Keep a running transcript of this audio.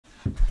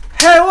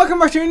Hey, welcome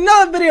back to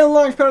another video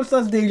on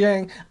Launchpad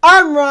Djing.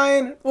 I'm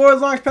Ryan, or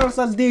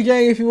Launchpad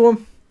DJ if you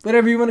want,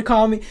 whatever you want to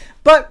call me.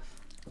 But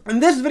in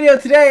this video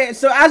today,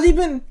 so as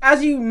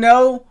you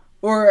know,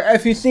 or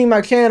if you've seen my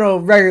channel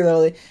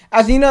regularly,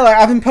 as you know,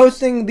 I've been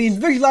posting these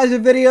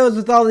visualizer videos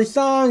with all these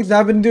songs.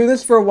 I've been doing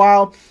this for a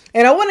while,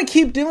 and I want to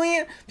keep doing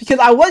it because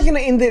I was gonna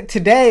end it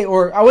today,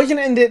 or I was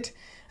gonna end it.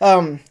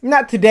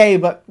 Not today,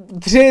 but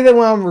today that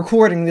when I'm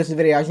recording this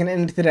video, I was gonna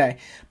end it today.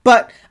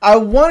 But I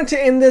wanted to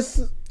end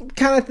this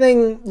kind of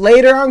thing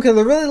later on because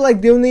I really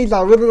like doing these.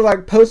 I really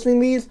like posting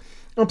these,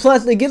 and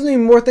plus it gives me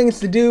more things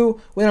to do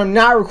when I'm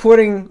not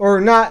recording or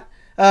not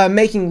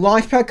making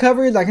Launchpad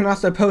covers. I can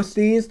also post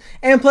these,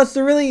 and plus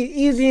they're really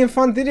easy and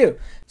fun to do.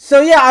 So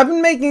yeah, I've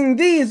been making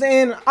these,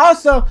 and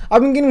also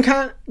I've been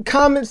getting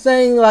comments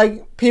saying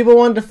like people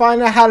wanted to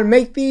find out how to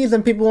make these,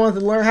 and people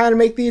wanted to learn how to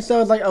make these. So I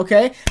was like,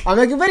 okay, I'll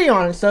make a video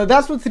on it. So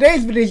that's what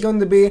today's video is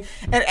going to be,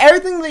 and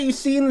everything that you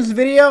see in this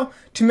video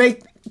to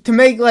make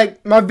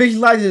like my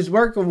visualizers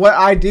work, or what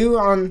I do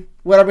on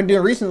what I've been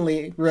doing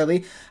recently,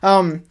 really,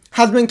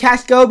 has been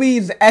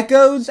Kaskobi's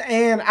Echoes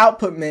and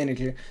Output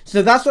Manager.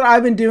 So that's what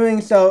I've been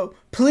doing. So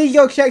please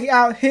go check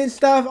out his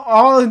stuff.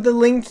 All of the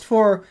links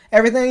for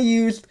everything I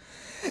used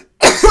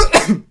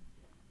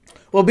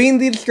will be in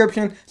the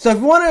description. So if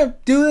you want to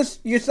do this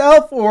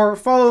yourself or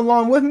follow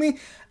along with me,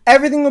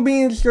 everything will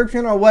be in the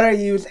description on what I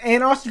use.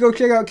 And also go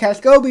check out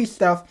Kaskobi's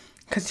stuff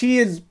because he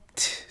is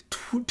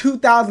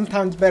 2,000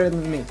 times better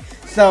than me.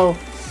 So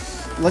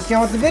let's get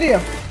on with the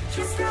video.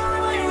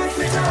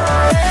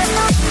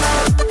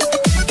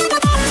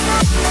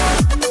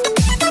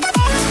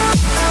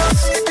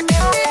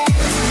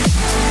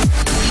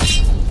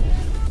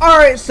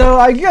 Alright, so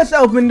I just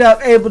opened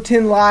up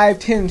Ableton Live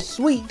 10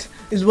 Suite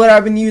is what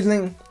I've been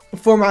using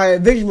for my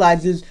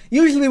visualizers.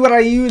 Usually what I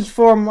use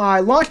for my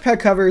Launchpad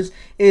covers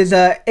is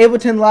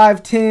Ableton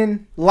Live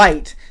 10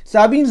 Lite. So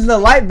I've been using the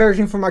Lite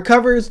version for my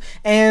covers,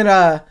 and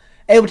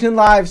Ableton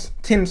Live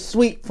 10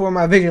 Suite for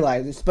my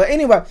visualizers. But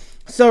anyway,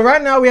 so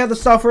right now we have the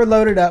software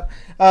loaded up.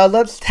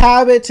 Let's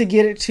tab it to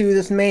get it to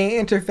this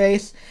main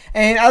interface.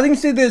 And as you can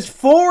see, there's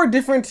 4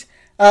 different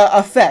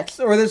effects,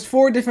 or there's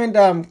 4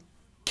 different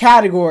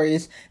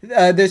categories.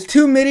 There's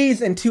 2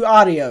 MIDIs and 2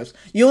 audios.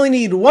 You only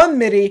need 1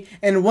 MIDI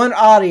and 1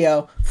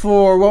 audio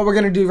for what we're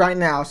going to do right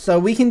now. So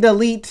we can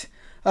delete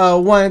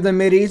one of the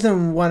MIDIs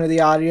and one of the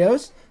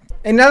audios.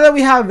 And now that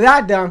we have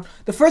that done,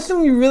 the first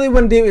thing we really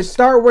want to do is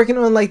start working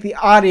on like the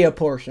audio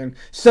portion.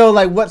 So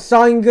like what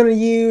song you're going to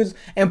use,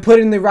 and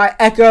putting the right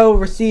echo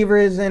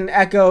receivers and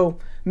echo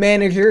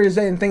managers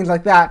and things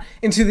like that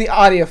into the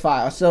audio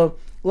file. So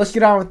let's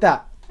get on with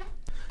that.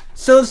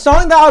 So the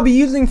song that I'll be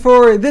using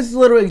for this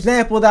little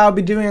example that I'll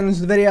be doing in this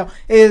video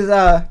is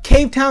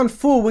Cave Town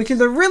Fool, which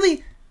is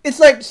it's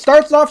like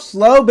starts off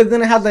slow, but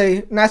then it has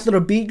a nice little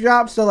beat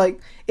drop. So like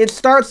it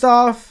starts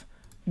off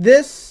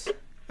this,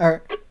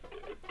 or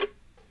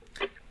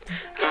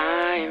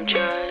I'm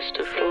just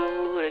a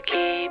fool to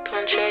keep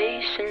on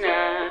chasing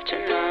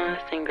after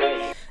nothing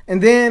great.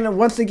 And then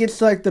once it gets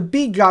to like the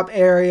beat drop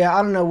area,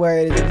 I don't know where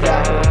it is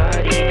exactly,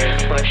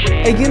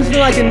 it gives me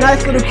like a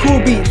nice little cool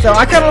beat. So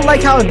I kind of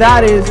like how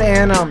that is.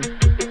 And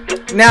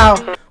now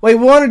what we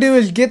want to do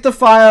is get the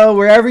file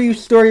wherever you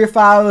store your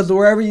files, or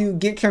wherever you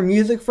get your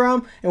music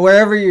from, and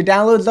wherever your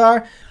downloads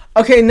are.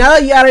 Okay, now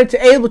that you add it to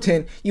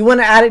Ableton, you want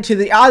to add it to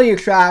the audio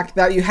track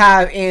that you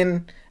have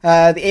in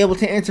the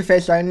Ableton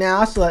interface right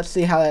now. So let's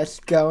see how that's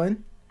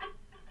going.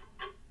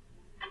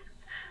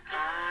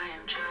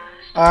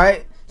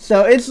 Alright,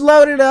 so it's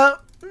loaded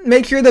up.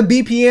 Make sure the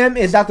BPM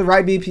is at the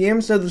right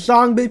BPM. So the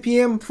song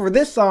BPM for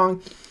this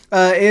song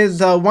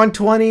is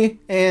 120,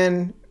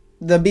 and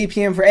the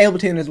BPM for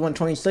Ableton is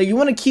 120. So you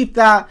want to keep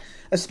that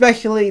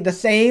especially the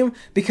same,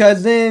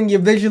 because then your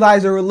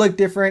visualizer will look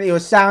different, it will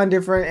sound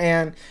different,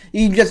 and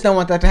you just don't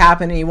want that to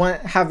happen. And you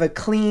want to have a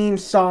clean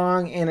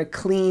song and a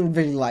clean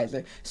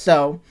visualizer.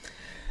 So,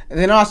 and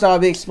then also I'll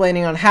be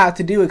explaining on how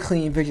to do a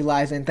clean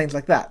visualizer and things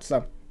like that.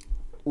 So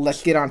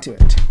let's get on to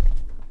it.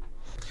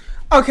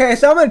 Okay,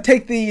 so I'm going to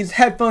take these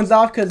headphones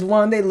off because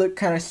 1, they look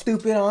kind of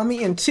stupid on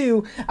me, and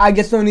 2, I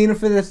just don't need them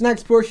for this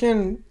next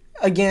portion.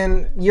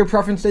 Again, your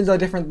preferences are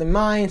different than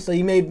mine, so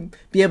you may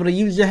be able to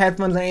use your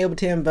headphones on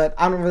Ableton, but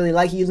I don't really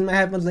like using my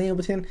headphones on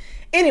Ableton.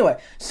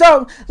 Anyway,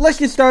 so let's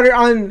get started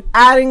on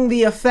adding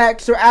the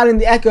effects, or adding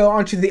the echo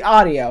onto the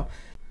audio.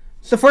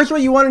 So first,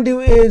 what you want to do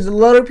is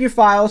load up your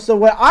files. So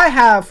what I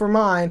have for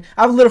mine,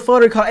 I have a little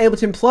folder called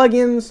Ableton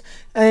Plugins,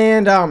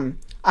 and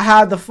I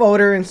have the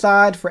folder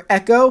inside for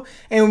echo.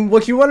 And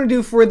what you want to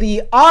do for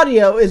the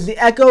audio is the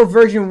echo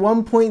version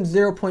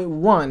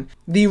 1.0.1,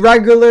 the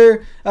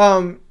regular,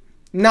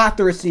 not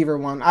the receiver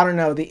one. I don't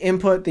know, the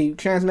input, the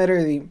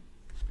transmitter, the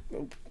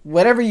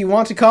whatever you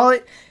want to call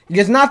it,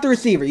 just not the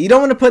receiver. You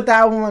don't want to put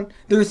that one.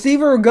 The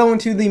receiver will go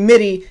into the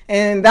MIDI,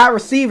 and that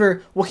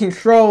receiver will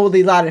control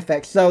the light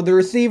effects. So the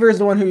receiver is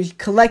the one who's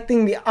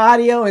collecting the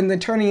audio and then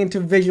turning it into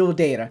visual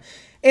data.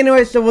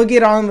 Anyway, so we'll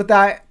get on with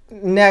that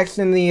next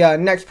in the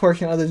next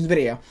portion of this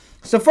video.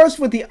 So first,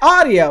 with the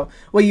audio,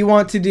 what you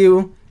want to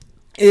do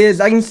is,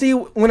 I can see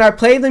when I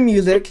play the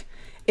music,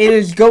 it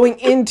is going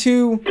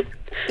into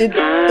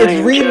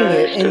it's reading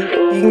it,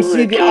 and you can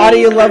see the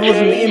audio levels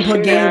and the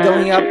input gain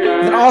going up.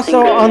 And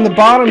also on the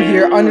bottom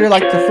here, under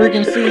like the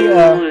frequency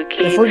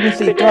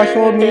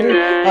threshold meter,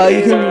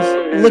 you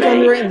can look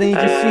under it, and then you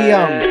can see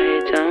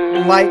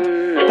like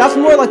that's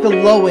more like the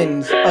low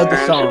ends of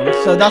the song.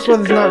 So that's why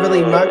there's not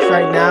really much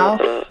right now.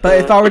 But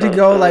if I were to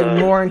go like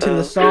more into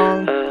the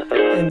song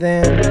and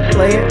then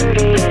play it,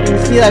 you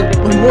can see like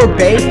with more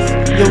bass,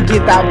 you'll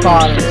get that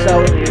bottom.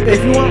 So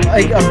if you want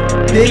like a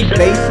big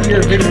bass in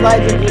your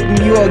visualizer,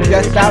 then you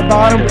adjust that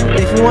bottom.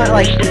 If you want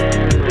like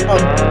a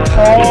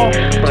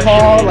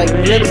tall, like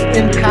really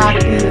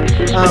impacting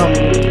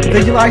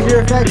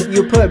visualizer effect,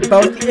 you put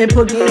both the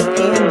input gain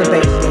and the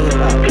bass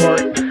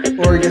gain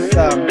up, or just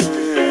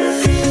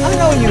I don't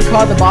know what you would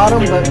call the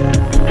bottom, but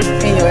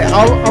anyway,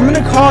 I'm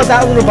gonna call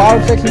that little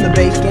bottom section the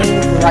bass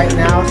gain for right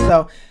now.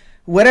 So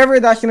whatever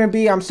that's gonna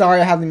be, I'm sorry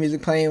I have the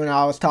music playing when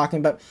I was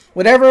talking, but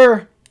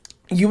whatever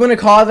you want to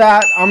call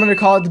that, I'm gonna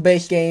call it the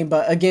bass gain.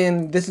 But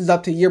again, this is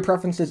up to your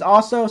preferences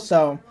also.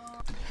 So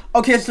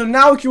okay, so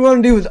now what you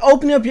want to do is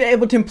open up your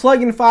Ableton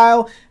plugin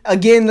file.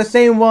 Again, the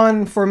same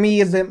one for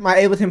me is my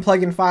Ableton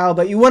plugin file,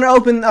 but you want to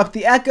open up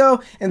the echo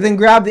and then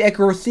grab the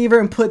echo receiver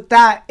and put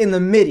that in the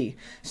MIDI.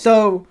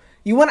 So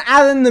you want to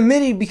add in the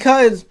MIDI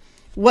because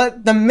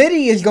what the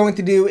MIDI is going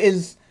to do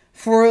is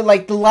for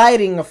like the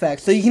lighting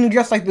effect. So you can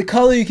adjust like the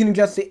color, you can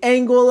adjust the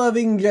angle of it,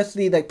 you can adjust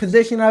the like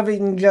position of it, you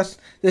can adjust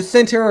the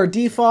center or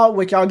default,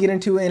 which I'll get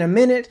into in a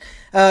minute.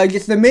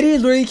 Just the MIDI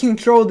is where you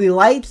control the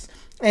lights,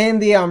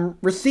 and the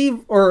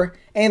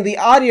and the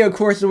audio, of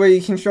course, is where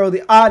you control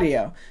the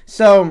audio.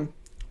 So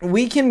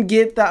we can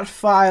get that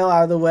file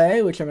out of the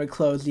way, which I'm gonna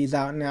close these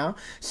out now.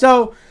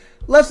 So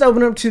let's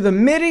open up to the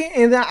MIDI,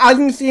 and then as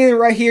you can see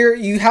right here,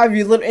 you have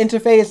your little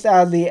interface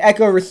as the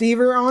echo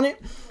receiver on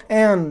it.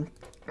 And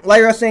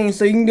like I was saying,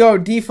 so you can go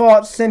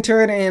default,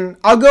 centered, and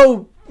I'll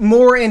go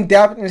more in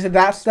depth into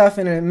that stuff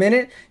in a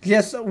minute.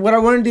 Just what I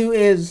want to do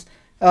is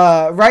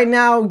right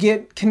now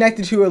get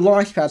connected to a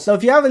Launchpad. So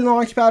if you have a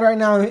Launchpad right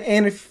now,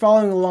 and if you're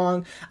following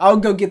along, I'll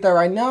go get that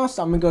right now.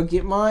 So I'm gonna go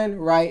get mine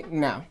right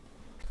now.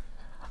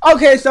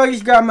 Okay, so I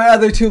just grabbed my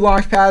other two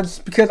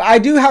Launchpads because I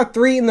do have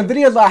three, and the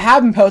videos I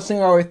have been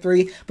posting are with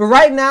three. But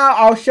right now,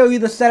 I'll show you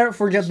the setup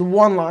for just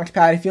one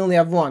Launchpad if you only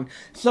have one.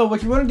 So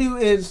what you want to do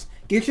is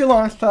get your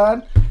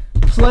Launchpad,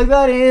 plug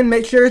that in,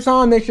 make sure it's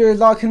on, make sure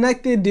it's all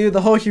connected, do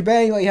the whole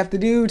shebang like you have to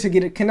do to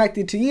get it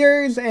connected to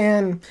yours.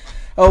 And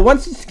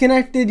once it's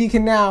connected, you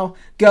can now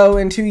go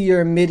into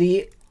your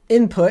MIDI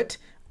input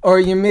or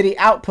your MIDI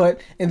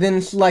output, and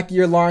then select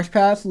your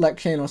Launchpad, select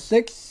channel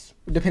 6.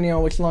 Depending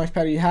on which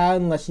Launchpad you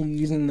have, unless you're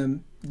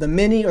using the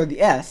Mini or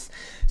the S.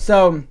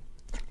 So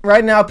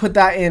right now, put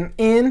that in.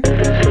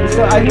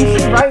 So as you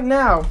see right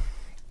now,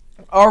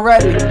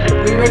 already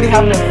we already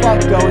have an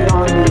effect going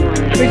on the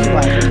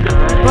visualizer.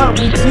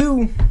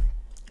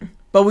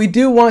 But we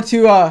do want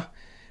to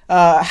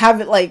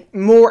have it like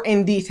more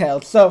in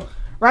detail. So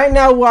right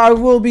now, what I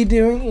will be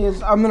doing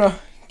is I'm gonna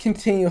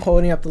continue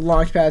holding up the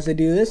Launchpad as I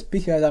do this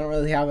because I don't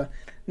really have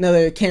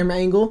another camera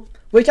angle,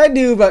 which I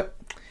do, but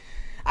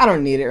I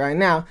don't need it right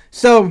now.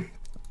 So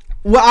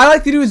what I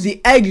like to do is the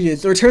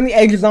edges, or turn the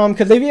edges on,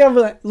 because if you have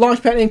a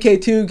Launchpad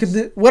MK2,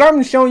 because what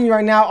I'm showing you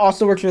right now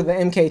also works with the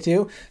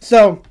MK2.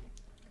 So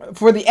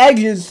for the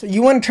edges,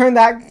 you want to turn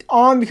that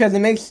on because it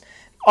makes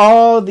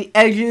all the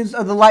edges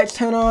of the lights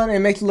turn on, and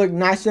it makes it look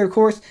nicer, of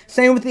course.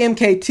 Same with the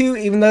MK2,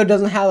 even though it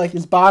doesn't have like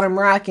this bottom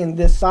rack and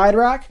this side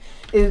rack,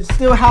 it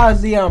still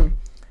has the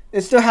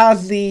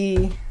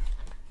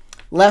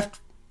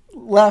left,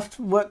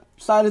 what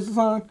side is this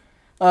on?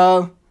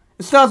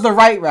 It still has the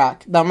right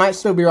rack. That might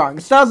still be wrong.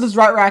 It still has this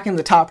right rack and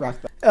the top rack.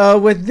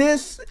 With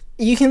this,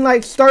 you can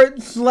like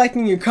start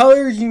selecting your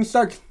colors. You can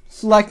start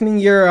selecting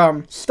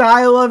your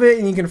style of it,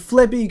 and you can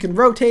flip it. You can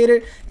rotate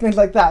it, things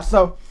like that.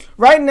 So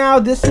right now,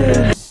 this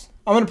is.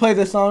 I'm gonna play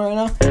this song right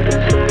now.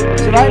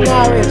 So right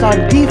now, it's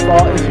on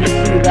default. If you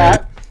see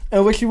that,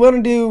 and what you want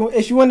to do,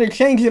 if you want to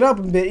change it up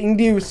a bit, you can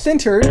do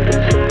centered.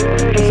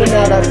 So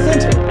now that's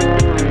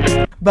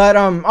centered. But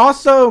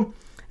also,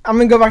 I'm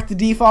going to go back to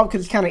default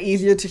because it's kind of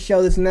easier to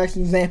show this next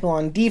example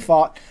on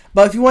default.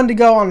 But if you want to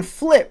go on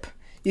flip,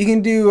 you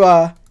can do,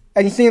 as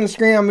you see on the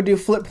screen, I'm going to do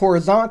flip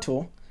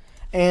horizontal.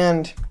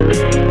 And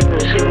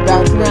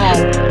that's now.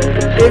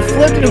 It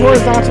flipped it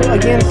horizontal.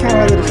 Again, it's kind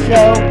of hard to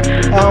show.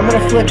 I'm going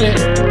to flip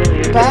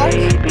it back.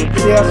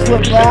 See how it's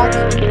flipped back.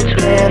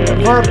 And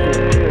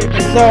vertical.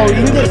 So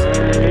you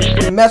can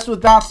just mess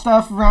with that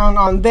stuff around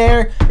on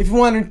there. If you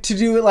wanted to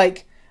do it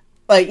like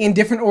in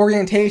different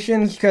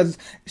orientations, because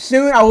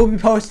soon I will be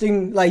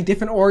posting like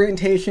different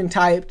orientation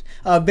typed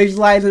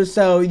visualizers,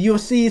 so you'll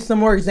see some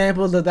more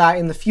examples of that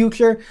in the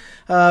future.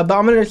 But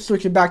I'm going to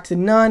switch it back to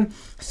none.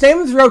 Same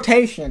with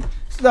rotation.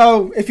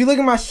 So if you look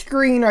at my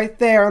screen right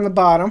there on the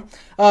bottom,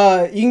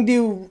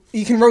 you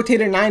can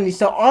rotate it 90.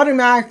 So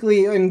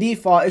automatically in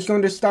default, it's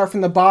going to start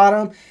from the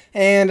bottom.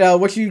 And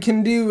what you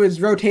can do is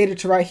rotate it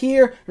to right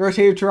here,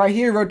 rotate it to right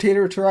here, rotate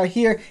it to right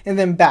here, and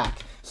then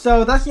back.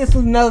 So that's just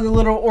another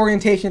little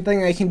orientation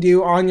thing that you can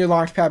do on your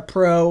Launchpad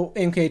Pro,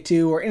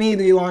 MK2, or any of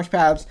the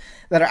Launchpads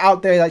that are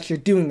out there that you're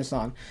doing this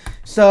on.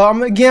 So I'm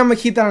gonna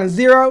keep that on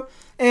 0.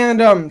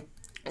 And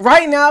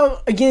right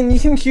now, again, you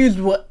can choose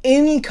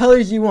any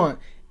colors you want.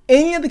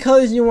 Any of the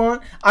colors you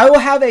want. I will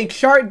have a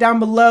chart down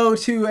below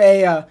to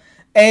a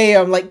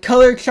like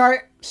color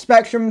chart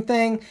spectrum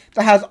thing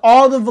that has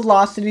all the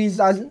velocities,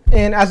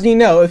 and as you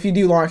know, if you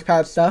do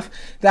Launchpad stuff,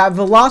 that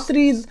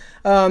velocities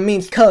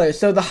means colors.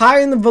 So the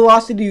higher in the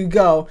velocity you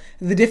go,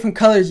 the different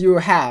colors you will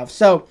have.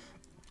 So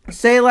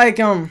say like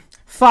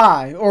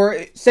 5,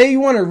 or say you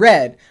want a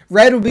red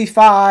will be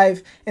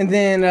 5, and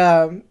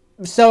then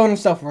so on and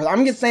so forth.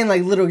 I'm just saying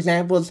like little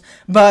examples,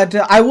 but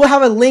I will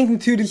have a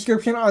link to the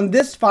description on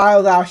this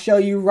file that I'll show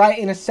you right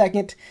in a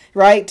second,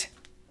 right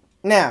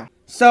now.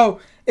 So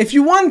if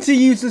you want to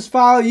use this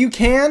file, you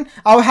can.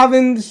 I'll have it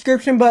in the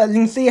description, but as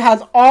you can see, it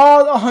has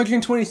all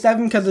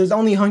 127 because there's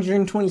only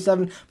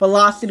 127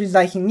 velocities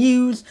I can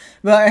use.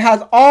 But it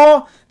has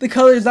all the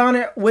colors on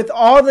it with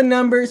all the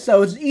numbers,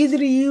 so it's easy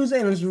to use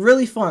and it's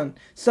really fun.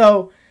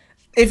 So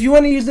if you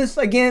want to use this,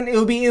 again, it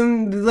will be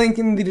in the link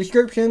in the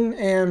description,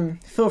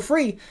 and feel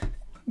free.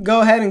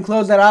 Go ahead and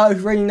close that out if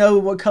you already know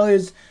what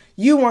colors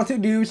you want to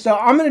do. So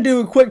I'm going to do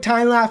a quick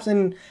time lapse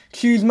and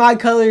choose my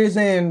colors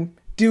and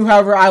do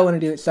however I want to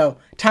do it. So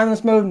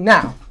timeless mode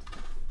now.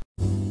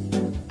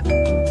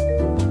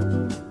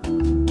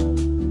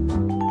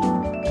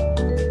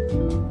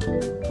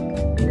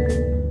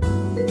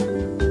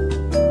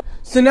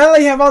 So now that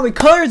you have all the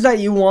colors that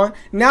you want,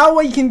 now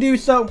what you can do,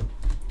 so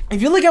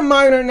if you look at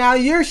mine right now,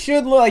 yours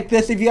should look like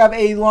this if you have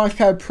a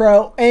Launchpad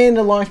Pro and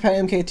a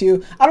Launchpad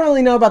MK2. I don't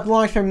really know about the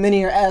Launchpad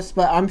Mini or S,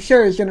 but I'm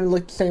sure it's going to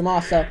look the same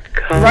also.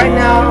 Right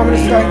now, I'm going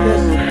to start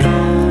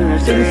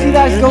this. So you see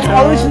that it's going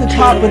all the way to the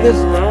top, but this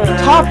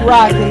top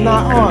rack is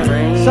not on.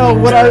 So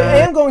what I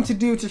am going to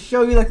do to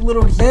show you like a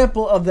little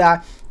example of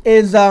that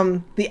is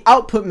the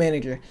output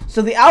manager.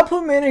 So the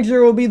output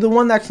manager will be the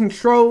one that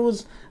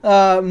controls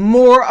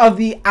more of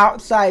the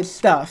outside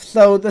stuff.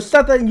 So the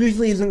stuff that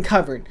usually isn't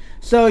covered.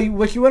 So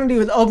what you want to do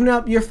is open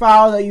up your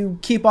file that you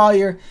keep all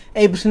your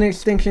Ableton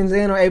extensions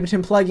in, or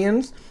Ableton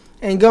plugins,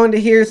 and go into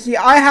here. See,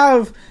 I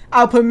have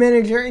output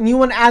manager, and you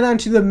want to add on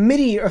to the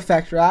MIDI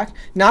effect rack,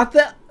 not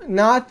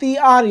the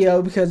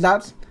audio, because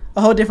that's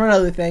a whole different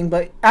other thing,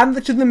 but add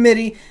it to the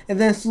MIDI, and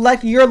then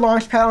select your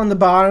Launchpad on the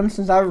bottom.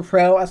 Since I have a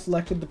Pro, I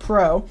selected the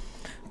Pro.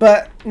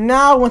 But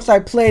now once I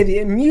play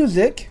the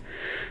music,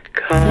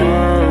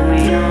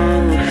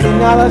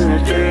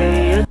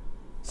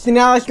 see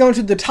now let's go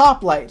into the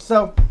top light.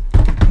 So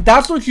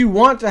that's what you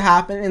want to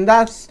happen, and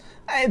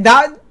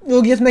that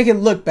will just make it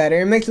look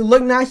better. It makes it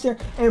look nicer,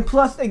 and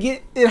plus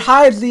it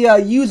hides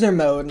the user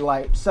mode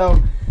light.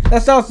 So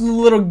that's also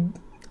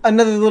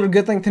another little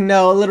good thing to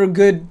know, a little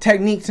good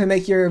technique to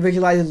make your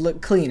visualizers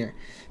look cleaner.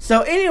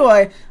 So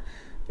anyway,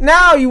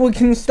 now you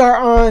can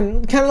start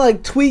on kind of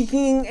like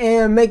tweaking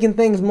and making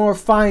things more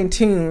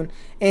fine-tuned,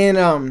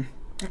 and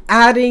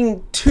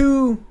adding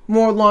 2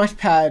 more launch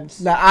pads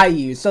that I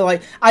use. So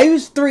like I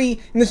use 3,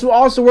 and this will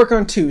also work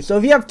on 2. So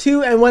if you have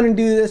 2 and want to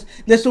do this,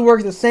 this will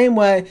work the same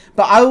way,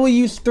 but I will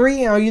use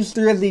 3, and I'll use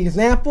 3 as the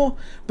example.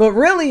 But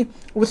really,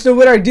 so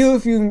what I do,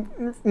 if you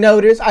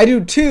notice, I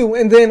do 2,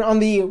 and then on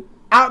the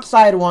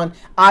outside one,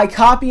 I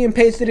copy and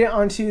pasted it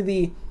onto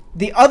the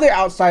other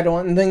outside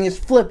one, and then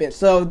just flip it.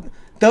 So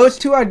those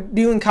 2 are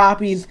doing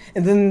copies,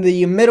 and then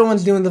the middle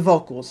one's doing the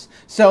vocals.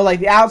 So like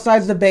the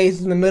outside's the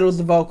bass, and the middle's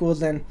the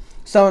vocals, and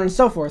so on and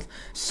so forth.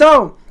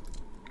 So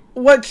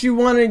what you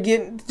want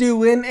to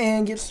do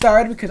and get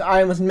started, because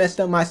I almost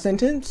messed up my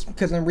sentence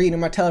because I'm reading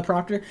my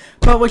teleprompter.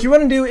 But what you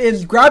want to do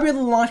is grab your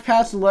little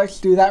Launchpad. So let's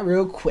do that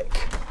real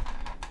quick.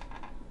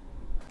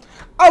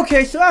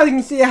 Okay, so as you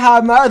can see, I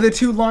have my other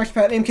 2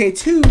 Launchpad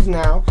MK2s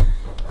now.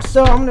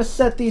 So I'm going to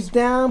set these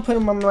down, put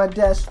them on my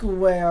desk the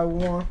way I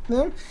want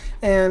them,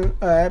 and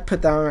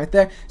put that one right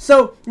there.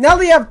 So now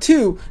that you have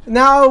 2,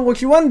 now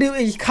what you want to do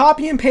is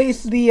copy and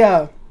paste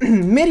the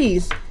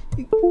MIDIs,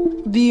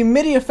 the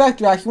MIDI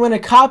effect rack. You want to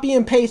copy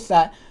and paste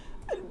that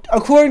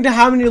according to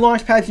how many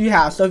launch pads you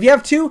have. So if you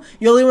have 2,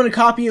 you only want to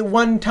copy it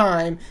 1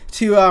 time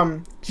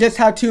to just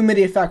have 2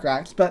 MIDI effect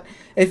racks. But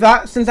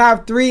since I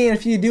have 3, and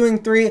if you're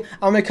doing 3,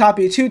 I'm going to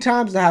copy it 2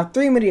 times to have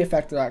 3 MIDI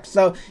effect racks.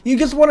 So you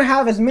just want to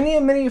have as many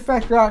MIDI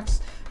effect racks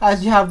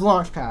as you have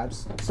launch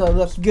pads. So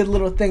that's a good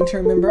little thing to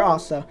remember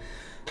also.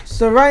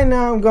 So right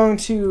now I'm going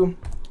to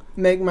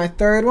make my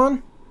 3rd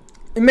one.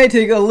 It may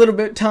take a little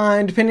bit of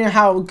time depending on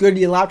how good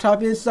your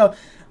laptop is. So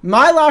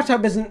my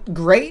laptop isn't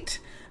great,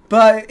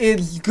 but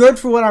it's good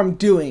for what I'm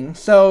doing.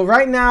 So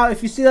right now,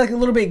 if you see like a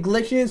little bit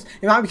glitches,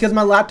 it might be because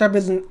my laptop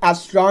isn't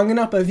as strong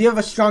enough. But if you have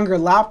a stronger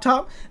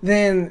laptop,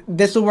 then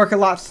this will work a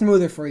lot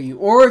smoother for you.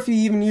 Or if you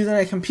even use it on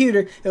a computer,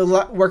 it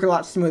will work a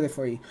lot smoother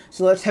for you.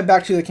 So let's head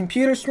back to the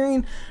computer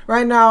screen.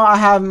 Right now, I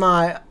have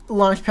my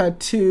Launchpad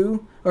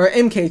 2, or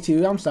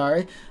MK2, I'm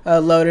sorry,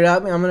 loaded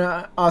up. And I'm going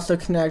to also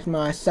connect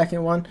my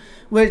second one,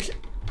 which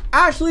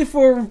actually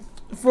for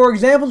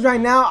examples right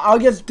now, I'll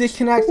just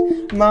disconnect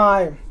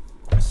my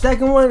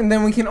second one, and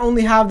then we can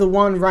only have the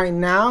one right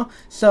now.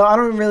 So I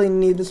don't really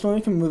need this one.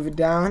 We can move it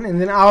down,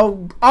 and then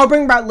I'll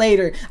bring it back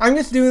later. I'm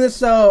just doing this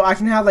so I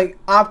can have like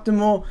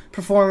optimal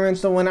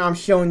performance when I'm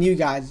showing you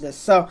guys this.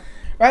 So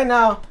right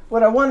now,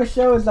 what I want to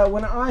show is that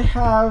when I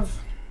have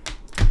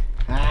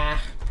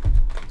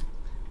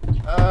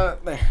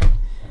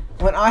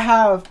when I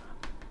have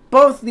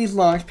both these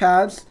launch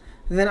pads,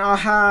 then I'll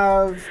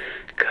have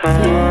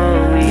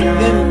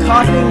them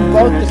copying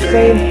both the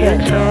same thing.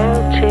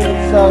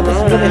 So this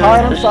is really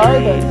hard, I'm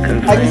sorry, but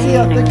I can see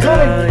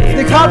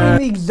they're copying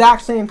the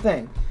exact same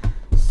thing.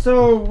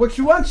 So what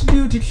you want to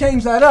do to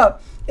change that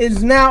up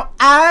is now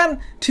add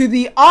to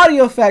the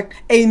audio effect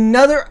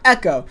another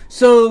echo.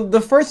 So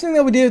the first thing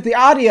that we do with the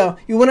audio,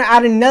 you want to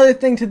add another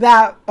thing to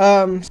that.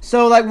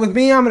 So like with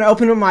me, I'm going to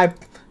open up my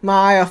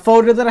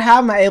folder that I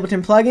have, my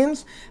Ableton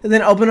plugins, and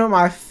then open up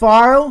my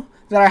file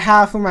that I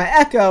have for my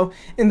echo,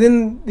 and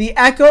then the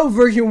echo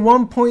version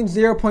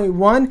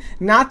 1.0.1,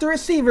 not the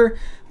receiver,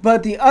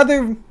 but the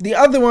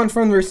other one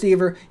from the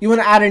receiver. You want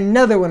to add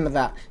another one to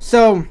that.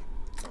 So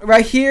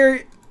right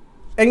here,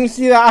 and you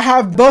see that I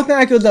have both the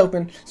echoes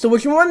open. So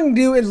what you want to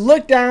do is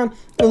look down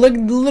and look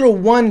at the little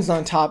ones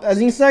on top. As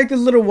you can select the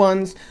little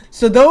ones,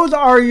 so those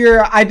are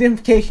your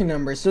identification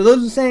numbers. So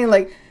those are saying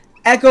like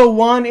echo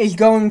 1 is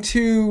going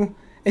to,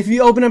 if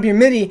you open up your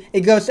MIDI,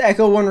 it goes to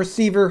echo 1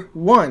 receiver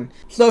 1.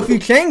 So if you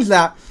change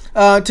that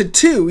to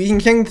 2, you can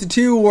change it to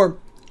 2 or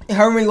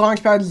however many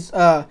launch pads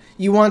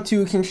you want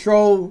to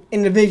control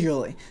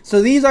individually.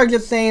 So these are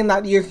just saying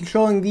that you're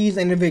controlling these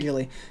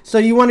individually. So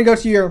you want to go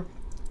to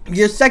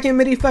your second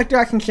MIDI effector.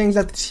 I can change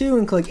that to 2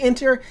 and click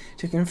enter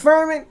to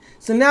confirm it.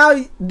 So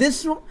now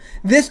this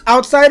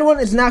outside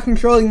one is now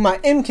controlling my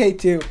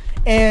MK2,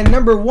 and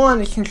number 1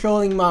 is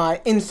controlling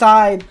my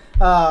inside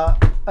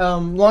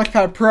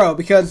Launchpad Pro,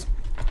 because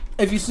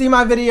if you see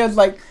my videos,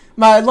 like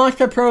my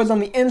Launchpad Pro is on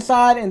the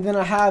inside, and then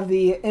I have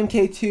the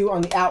MK2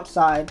 on the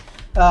outside,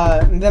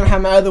 and then I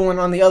have my other one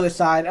on the other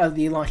side of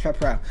the Launchpad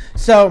Pro.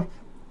 So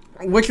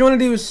what you want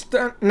to do is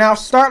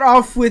start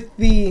off with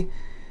the,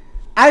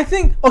 I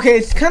think, okay,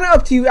 it's kind of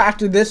up to you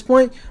after this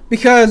point,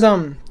 because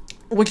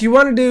what you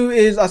want to do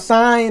is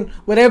assign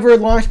whatever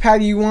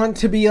Launchpad you want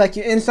to be like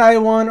your inside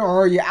one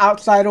or your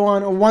outside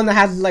one, or one that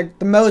has like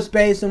the most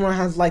bass and one that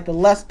has like the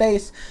less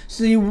bass.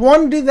 So you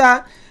want to do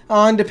that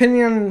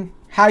depending on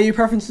how your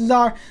preferences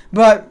are.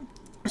 But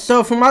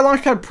so for my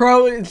Launchpad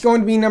Pro, it's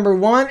going to be number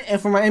 1, and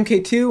for my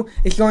MK2,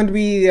 it's going to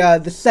be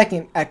the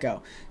second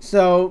echo.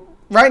 So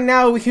right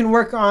now we can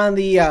work on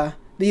the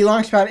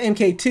Launchpad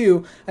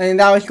MK2, and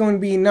that was going to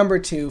be number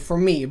 2 for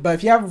me. But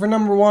if you have it for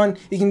number 1,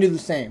 you can do the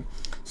same.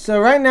 So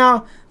right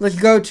now, let's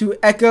go to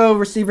echo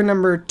receiver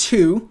number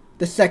 2,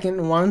 the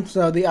second one.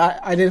 So the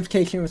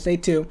identification would say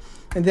 2.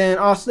 And then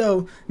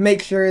also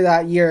make sure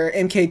that your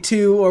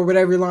MK2 or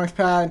whatever your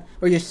Launchpad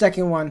or your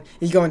second one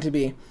is going to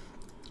be.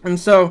 And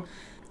so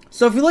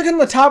if you look on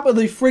the top of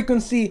the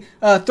frequency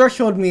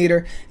threshold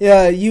meter,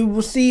 you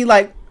will see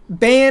like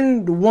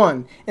band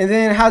 1, and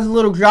then it has a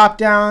little drop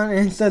down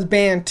and it says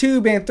band 2,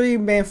 band 3,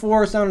 band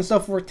 4, so on and so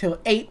forth till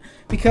 8,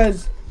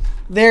 because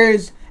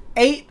there's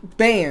 8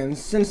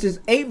 bands. Since there's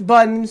 8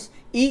 buttons,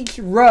 each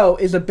row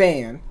is a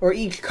band, or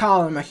each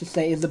column I should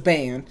say is a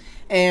band,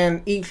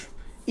 and each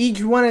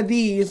one of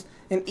these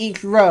in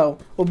each row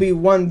will be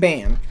one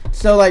band.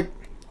 So like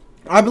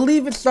I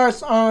believe it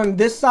starts on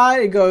this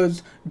side, it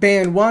goes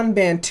band 1,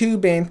 band 2,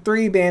 band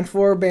 3, band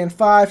 4, band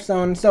 5, so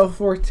on and so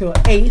forth till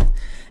 8th.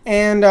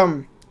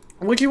 And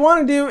what you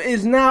want to do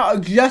is now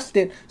adjust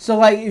it. So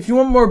like if you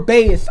want more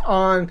bass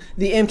on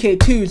the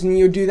MK2s, then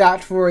you do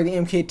that for the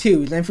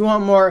MK2s. And if you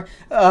want more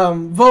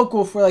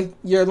vocal for like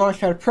your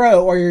Launchpad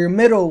Pro or your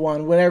middle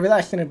one, whatever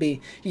that's going to be,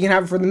 you can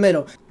have it for the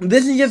middle.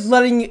 This is just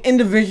letting you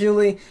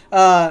individually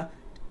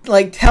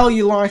like tell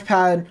your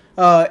Launchpad,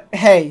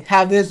 hey,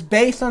 have this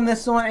bass on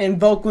this one and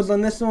vocals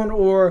on this one,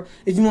 or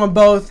if you want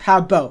both,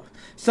 have both.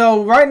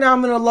 So right now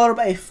I'm going to load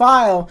up a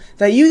file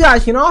that you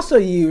guys can also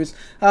use,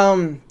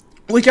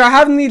 which I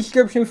have in the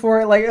description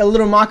for it, like a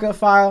little mock-up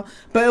file,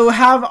 but it will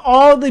have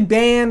all the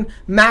band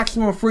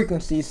maximum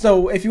frequencies.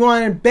 So if you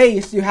wanted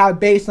bass, you have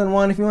bass on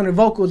one. If you wanted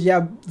vocals, you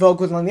have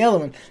vocals on the other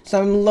one. So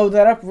I'm going to load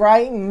that up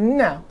right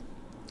now.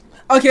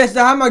 Okay,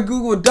 so I have my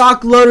Google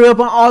Doc loaded up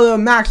on all the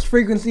max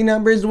frequency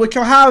numbers, which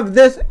I'll have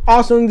this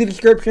also in the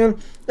description.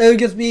 It'll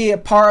just be a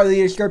part of the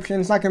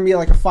description. It's not going to be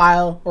like a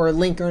file or a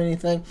link or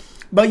anything.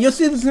 But you'll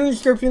see this in the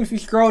description if you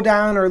scroll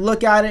down or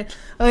look at it.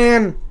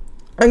 And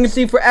you can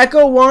see for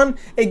echo 1,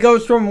 it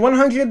goes from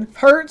 100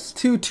 hertz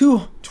to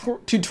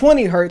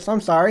 20 hertz.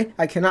 I'm sorry,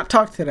 I cannot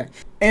talk today.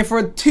 And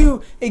for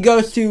 2, it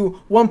goes to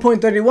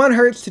 1.31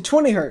 hertz to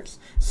 20 hertz.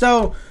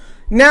 So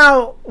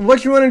now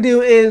what you want to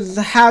do is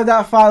have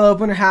that file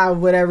open, or have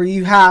whatever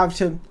you have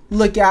to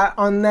look at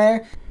on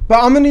there.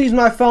 But I'm going to use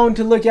my phone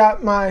to look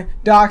at my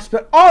docs.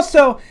 But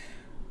also,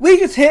 we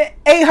just hit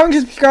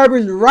 800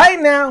 subscribers right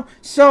now.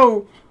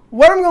 So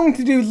what I'm going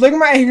to do is look at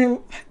my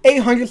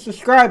 800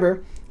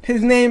 subscriber.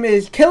 His name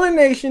is Killer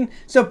Nation,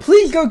 so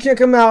please go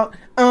check him out.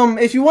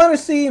 If you want to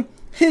see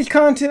his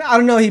content. I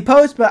don't know he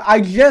posts, but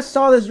I just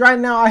saw this right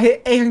now. I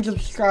hit 800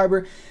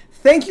 subscribers.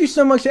 Thank you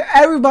so much to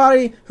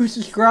everybody who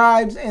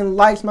subscribes and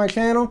likes my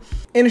channel.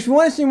 And if you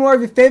want to see more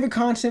of your favorite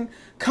content,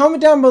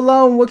 comment down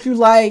below on what you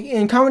like,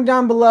 and comment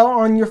down below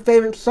on your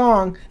favorite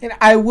song, and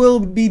I will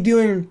be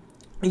doing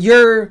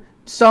your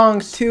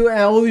songs too, and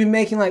I will be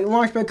making like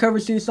Launchpad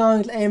covers to your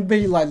songs and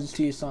visualizers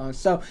to your songs.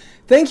 So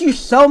thank you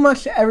so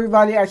much to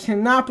everybody. I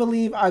cannot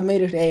believe I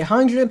made it to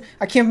 800.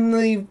 I can't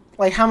believe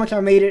like how much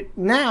I made it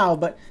now,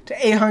 but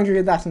to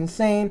 800, that's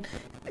insane.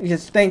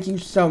 Just thank you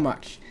so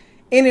much.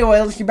 Anyway,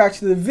 let's get back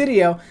to the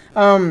video,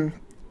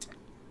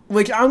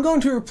 which I'm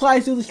going to reply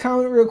to this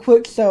comment real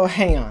quick, so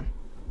hang on.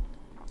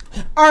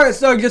 Alright,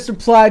 so I just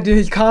replied to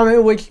his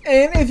comment, which,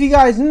 and if you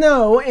guys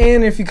know,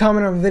 and if you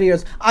comment on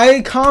videos, I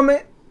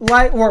comment,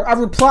 like, or I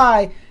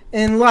reply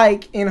and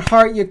like and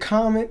heart your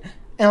comment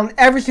on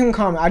every single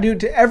comment. I do it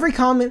to every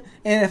comment,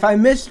 and if I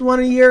missed one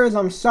of yours,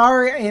 I'm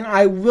sorry, and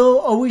I will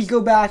always go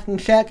back and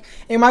check.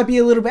 It might be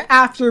a little bit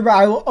after, but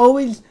I will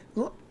always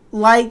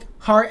like,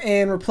 heart,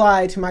 and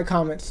reply to my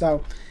comments.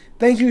 So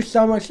thank you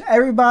so much to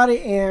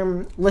everybody,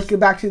 and let's get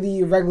back to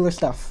the regular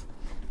stuff.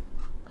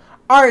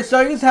 Alright, so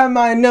I just have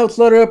my notes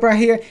loaded up right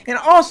here, and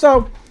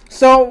also,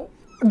 so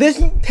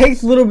this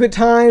takes a little bit of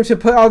time to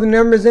put all the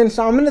numbers in,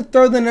 so I'm going to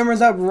throw the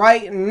numbers up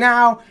right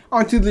now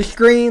onto the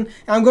screen,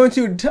 and I'm going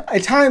to a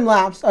time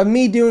lapse of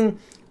me doing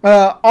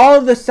all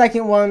of the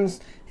second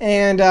ones,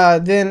 and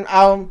then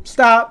I'll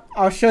stop,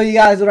 I'll show you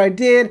guys what I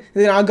did,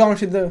 then I'll go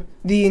into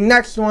the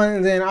next one,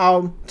 and then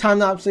I'll time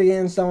lapse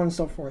again, so on and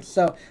so forth.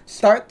 So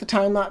start the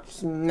time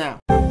lapse now.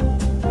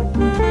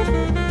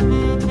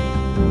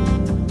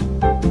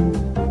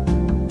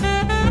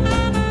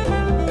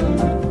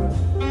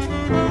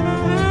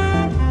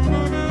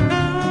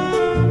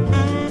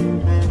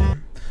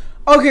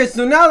 Okay,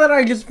 so now that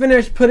I just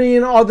finished putting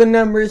in all the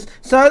numbers,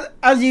 so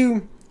as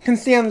you can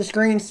see on the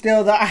screen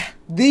still,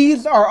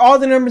 these are all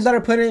the numbers that I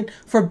put in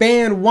for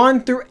band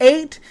 1 through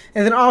 8,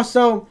 and then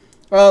also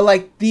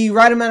like the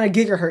right amount of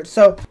gigahertz.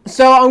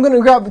 So I'm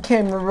gonna grab the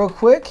camera real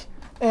quick,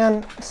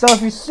 and so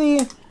if you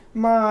see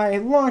my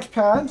launch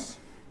pads,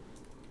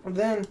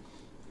 then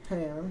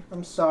hang on,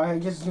 I'm sorry, I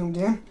just zoomed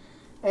in,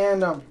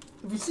 and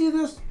if you see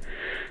this,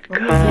 two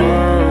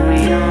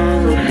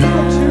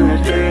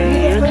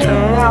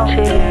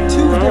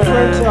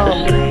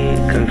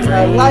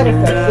different light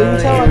effects. So you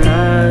can tell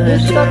like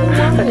this second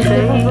one is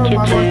different from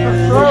my Launchpad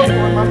Pro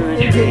or my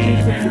MK2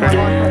 from my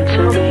Launchpad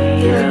Pro.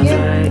 And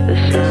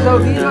again, so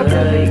these are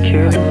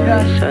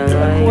adjust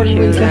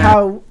accordingly to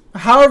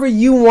however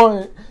you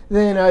want it.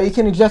 Then you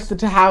can adjust it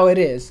to how it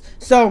is.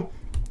 So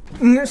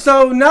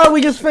now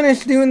we just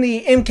finished doing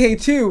the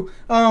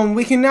MK2.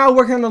 We can now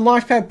work on the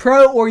Launchpad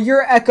Pro or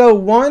your Echo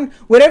 1.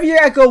 Whatever your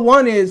Echo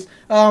 1 is,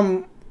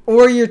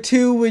 or your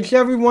 2,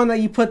 whichever one that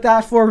you put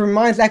that for.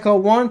 Mine's Echo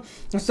 1.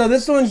 So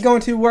this one's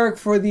going to work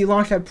for the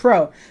Launchpad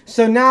Pro.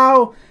 So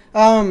now,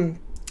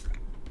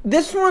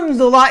 this one is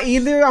a lot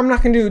easier. I'm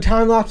not going to do a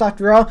time lapse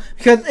after all,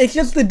 because it's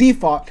just the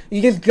default.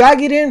 You just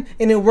drag it in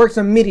and it works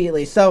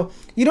immediately. So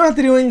you don't have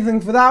to do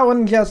anything for that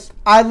one. Just,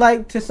 I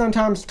like to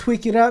sometimes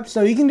tweak it up.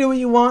 So you can do what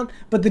you want,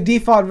 but the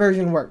default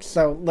version works.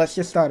 So let's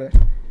get started.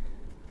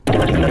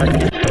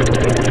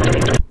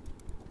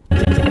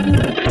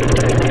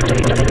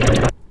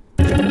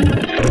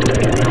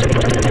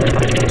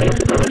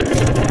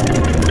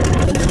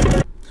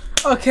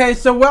 Okay,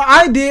 so what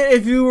I did,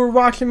 if you were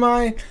watching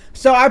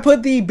so I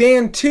put the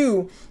band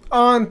 2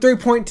 on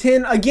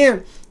 3.10.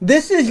 Again,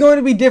 this is going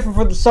to be different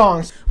for the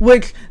songs,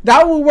 which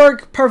that will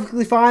work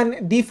perfectly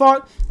fine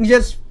default.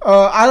 Just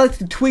I like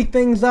to tweak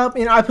things up,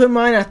 and I put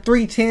mine at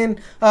 310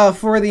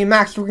 for the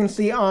max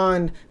frequency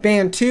on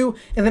band 2,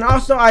 and then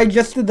also I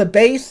adjusted the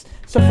bass.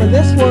 So for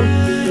this one,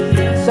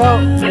 so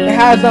it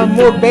has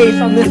more bass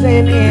on this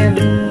end,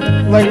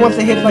 and like once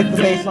it hits like the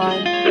bass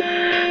line,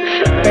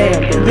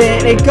 bam,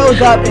 then it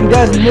goes up and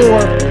does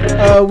more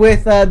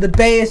with the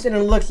bass, and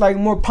it looks like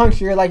more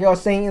punchier, like I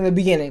was saying in the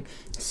beginning.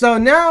 So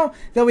now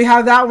that we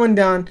have that one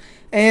done,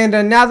 and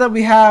now that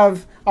we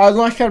have our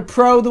Launchpad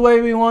Pro the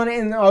way we want it,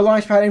 and our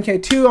Launchpad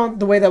MK2 on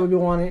the way that we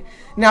want it,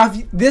 now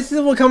this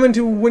will come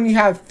into when you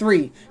have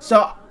 3.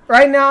 So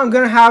right now I'm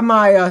going to have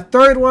my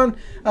third one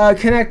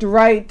connect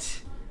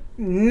right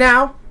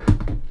now.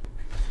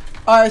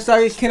 Alright, so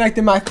I just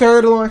connected my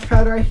third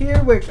Launchpad right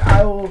here, which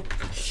I will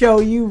show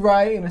you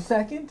right in a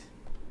second.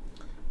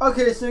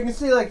 Okay, so you can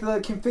see like the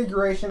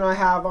configuration I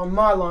have on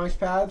my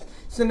Launchpads.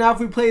 So now if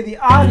we play the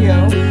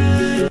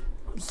audio,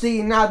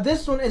 see now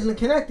this one isn't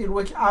connected,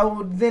 which I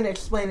will then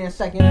explain in a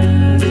second.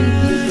 You see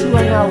these two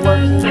right now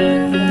working,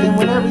 and then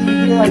whenever you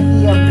hear like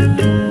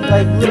the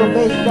like little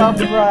bass drop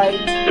right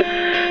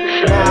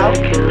now,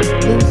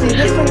 then see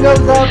this one goes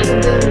up,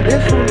 and then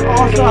this one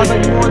also has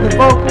like more of the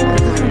vocals.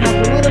 This one has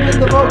a little bit of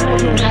the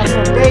vocals, and it has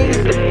some bass.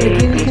 And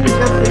again, you can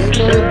adjust the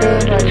stereo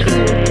band right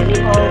here,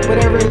 or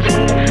whatever you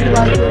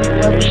like it,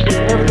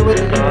 whatever the way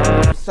that you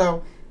want it.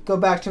 So go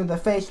back to the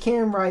face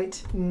cam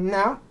right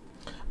now.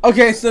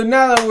 Okay, so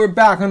now that we're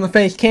back on the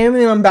face cam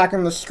and I'm back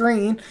on the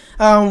screen,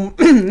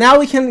 now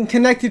we can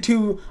connect it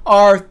to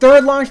our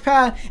third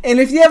Launchpad, and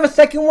if you have a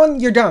second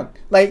one, you're done.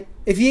 Like,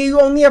 if you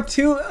only have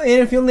two,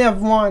 and if you only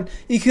have one,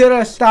 you could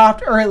have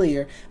stopped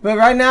earlier. But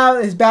right now,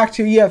 it's back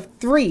to you have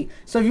three.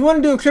 So if you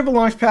want to do a triple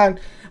Launchpad,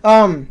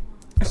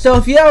 so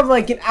if you have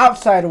like an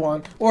outside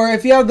one, or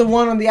if you have the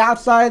one on the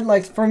outside,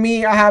 like for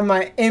me, I have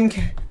my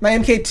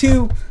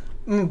MK2,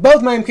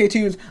 both my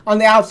MK2s on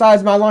the outside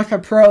is my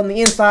Launchpad Pro on the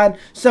inside.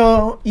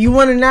 So you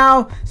want to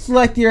now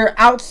select your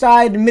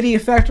outside MIDI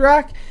effect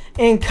rack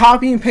and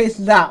copy and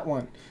paste that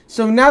one.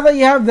 So now that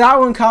you have that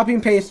one copy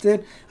and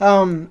pasted,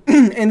 and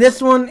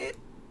this one,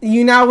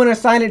 you now want to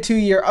assign it to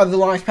your other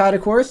Launchpad,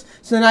 of course.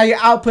 So now your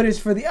output is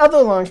for the other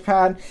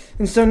Launchpad,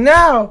 and so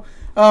now,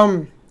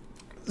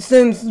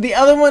 since the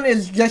other one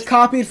is just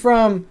copied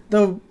from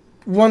the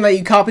one that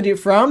you copied it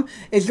from,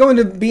 it's going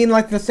to be in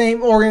like the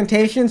same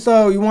orientation.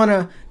 So you want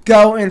to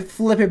go and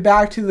flip it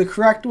back to the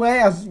correct way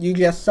as you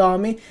just saw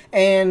me,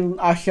 and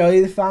I'll show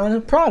you the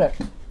final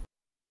product.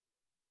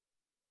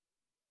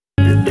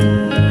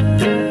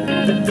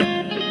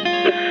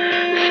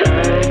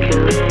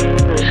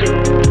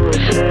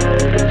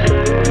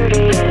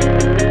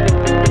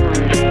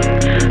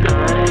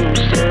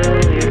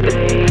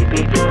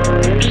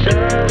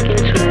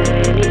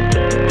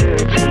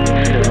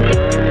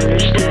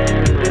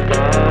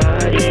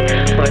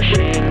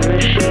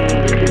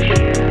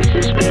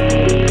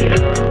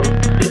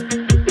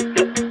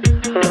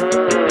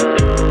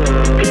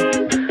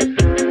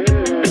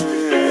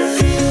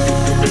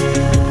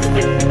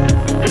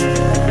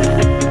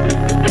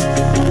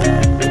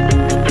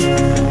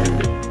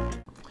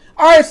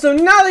 Alright, so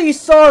now that you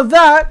saw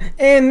that,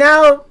 and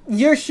now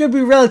yours should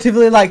be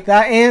relatively like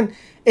that, and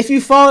if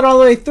you followed all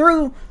the way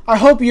through, I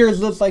hope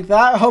yours looks like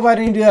that. I hope I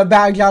didn't do a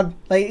bad job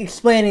like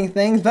explaining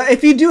things, but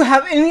if you do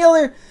have any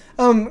other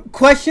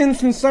questions,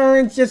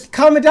 concerns, just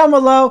comment down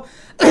below.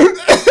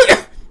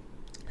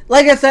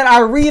 Like I said,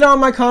 I read all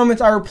my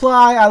comments, I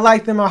reply, I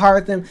like them, I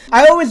heart them.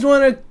 I always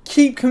want to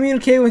keep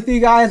communicating with you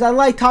guys. I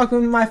like talking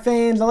with my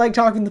fans, I like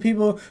talking to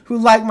people who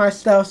like my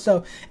stuff.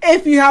 So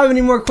if you have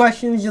any more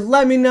questions, just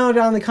let me know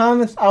down in the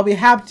comments. I'll be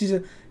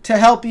happy to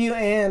help you,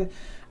 and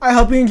I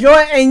hope you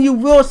enjoy it. And you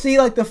will see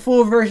like the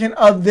full version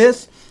of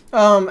this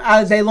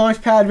as a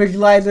Launchpad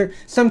visualizer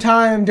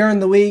sometime during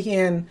the week.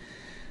 And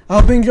I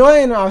hope you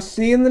enjoy, and I'll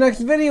see you in the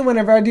next video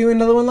whenever I do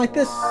another one like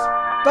this.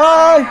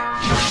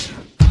 Bye!